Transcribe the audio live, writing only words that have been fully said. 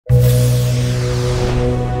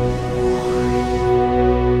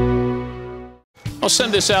I'll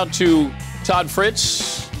send this out to Todd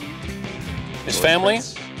Fritz, his family,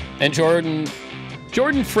 and Jordan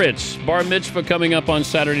Fritz. Bar mitzvah coming up on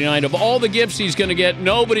Saturday night. Of all the gifts he's going to get,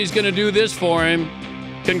 nobody's going to do this for him.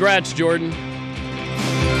 Congrats, Jordan.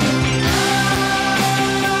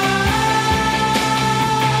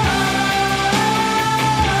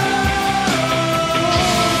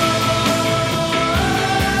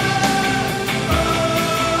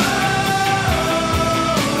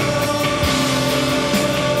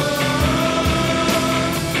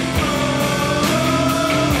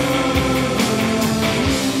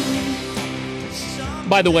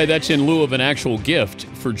 By the way, that's in lieu of an actual gift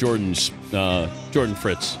for Jordan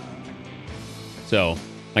Fritz. So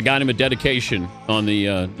I got him a dedication on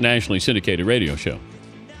the nationally syndicated radio show.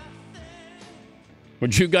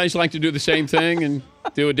 Would you guys like to do the same thing and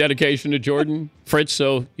do a dedication to Jordan Fritz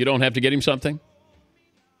so you don't have to get him something?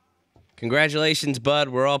 Congratulations, bud.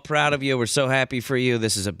 We're all proud of you. We're so happy for you.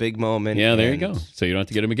 This is a big moment. Yeah, there you go. So you don't have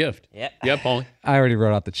to get him a gift. Yep. Yep, Paulie. I already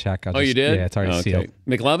wrote out the check. You did? Yeah, it's already sealed.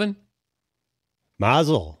 McLovin?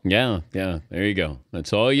 Mazel. Yeah, there you go.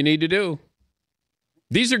 That's all you need to do.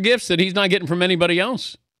 These are gifts that he's not getting from anybody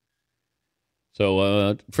else.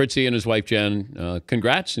 So Fritzy and his wife, Jen,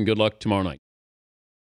 congrats and good luck tomorrow night.